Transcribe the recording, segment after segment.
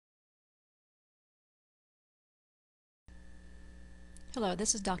Hello,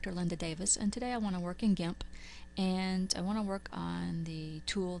 this is Dr. Linda Davis, and today I want to work in GIMP, and I want to work on the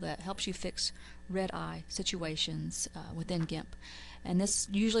tool that helps you fix red eye situations within GIMP. And this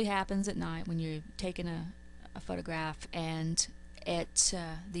usually happens at night when you're taking a photograph and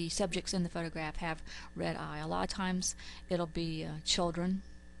the subjects in the photograph have red eye. A lot of times it'll be children,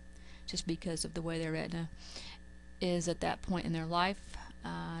 just because of the way their retina is at that point in their life.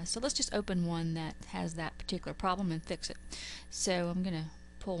 So let's just open one that has that particular problem and fix it. So I'm going to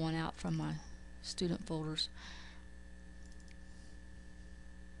pull one out from my student folders.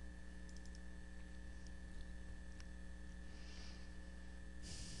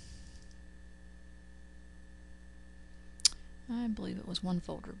 I believe it was one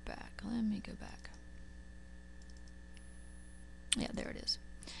folder back. Let me go back. Yeah, there it is.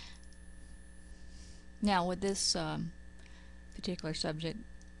 Now with this particular subject,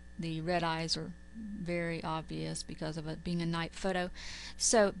 the red eyes are very obvious because of it being a night photo.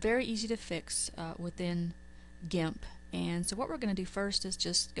 So very easy to fix within GIMP. And so what we're going to do first is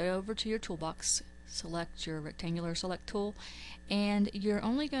just go over to your toolbox, select your rectangular select tool, and you're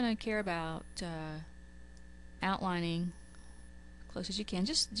only going to care about outlining close as you can,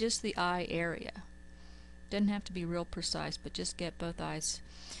 just the eye area. Doesn't have to be real precise, but just get both eyes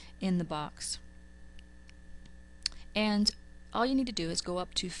in the box. And all you need to do is go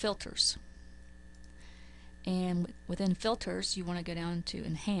up to filters, and within filters you want to go down to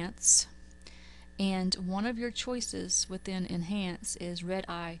enhance, and one of your choices within enhance is red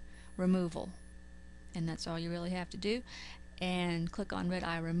eye removal, and that's all you really have to do. And click on red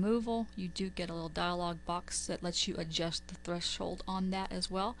eye removal. You do get a little dialog box that lets you adjust the threshold on that as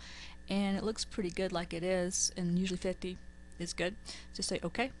well, and it looks pretty good like it is, and usually 50 is good. Just say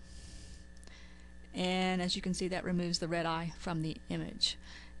OK. And as you can see, that removes the red eye from the image.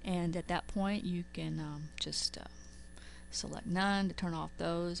 And at that point you can just select none to turn off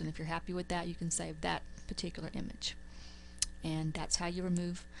those, and if you're happy with that you can save that particular image. And that's how you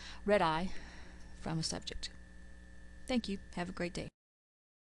remove red eye from a subject. Thank you. Have a great day.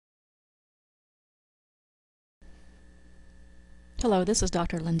 Hello, this is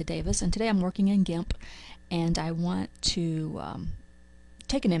Dr. Linda Davis, and today I'm working in GIMP, and I want to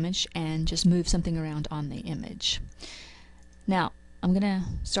take an image and just move something around on the image. Now I'm going to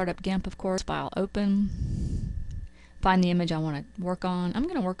start up GIMP, of course. File, open, find the image I want to work on. I'm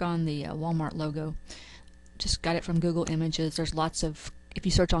going to work on the Walmart logo. Just got it from Google Images. There's lots of, if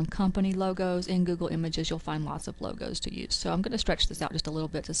you search on company logos in Google Images, you'll find lots of logos to use. So I'm going to stretch this out just a little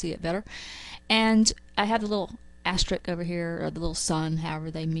bit to see it better. And I have the little asterisk over here, or the little sun, however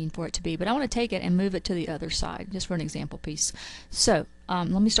they mean for it to be, but I want to take it and move it to the other side just for an example piece. So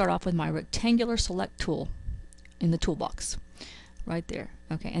let me start off with my rectangular select tool in the toolbox right there.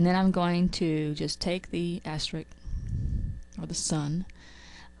 Okay, and then I'm going to just take the asterisk or the sun.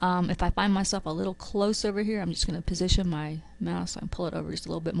 If I find myself a little close over here, I'm just going to position my mouse and pull it over just a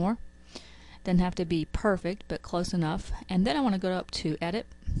little bit more. Doesn't have to be perfect, but close enough. And then I want to go up to Edit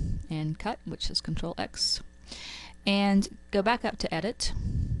and Cut, which is Control X, and go back up to Edit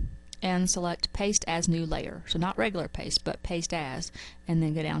and select Paste as New Layer. So not regular paste, but Paste As, and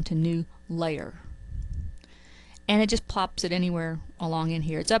then go down to New Layer. And it just plops it anywhere along in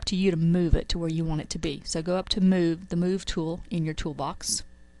here. It's up to you to move it to where you want it to be. So go up to Move, the Move tool in your toolbox.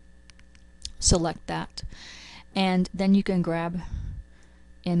 Select that, and then you can grab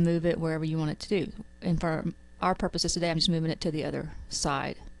and move it wherever you want it to do. And for our purposes today, I'm just moving it to the other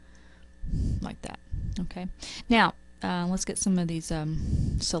side, like that. Okay. Now let's get some of these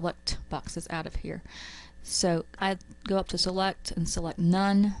select boxes out of here. So I go up to Select and select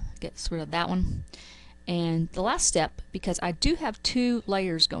None. Gets rid of that one. And the last step, because I do have two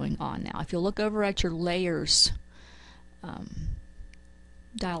layers going on now. If you look over at your layers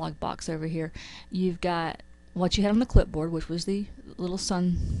dialog box over here, you've got what you had on the clipboard, which was the little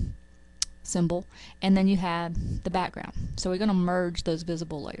sun symbol, and then you had the background. So we're going to merge those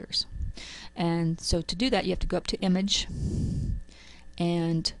visible layers. And so to do that, you have to go up to Image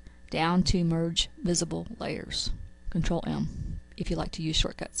and down to Merge Visible Layers. Control M if you like to use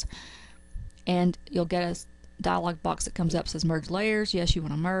shortcuts. And you'll get a dialog box that comes up, says Merge Layers. Yes, you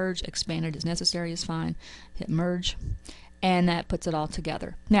want to merge. Expanded as necessary is fine. Hit Merge, and that puts it all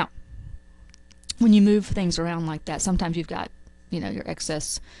together. Now, when you move things around like that, sometimes you've got, your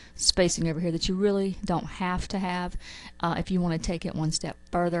excess spacing over here that you really don't have to have. If you want to take it one step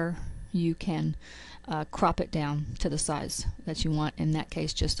further, you can crop it down to the size that you want. In that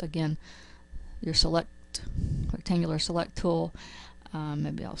case, just again, your rectangular select tool.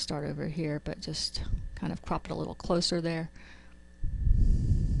 Maybe I'll start over here, but just kind of crop it a little closer there.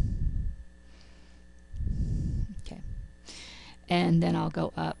 Okay. and then I'll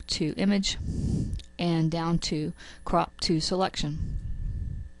go up to image and down to crop to selection,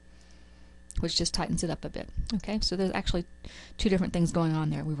 which just tightens it up a bit. Okay, so there's actually two different things going on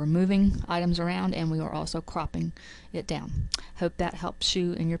there. We were moving items around and we were also cropping it down. Hope that helps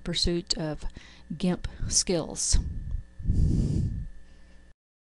you in your pursuit of GIMP skills.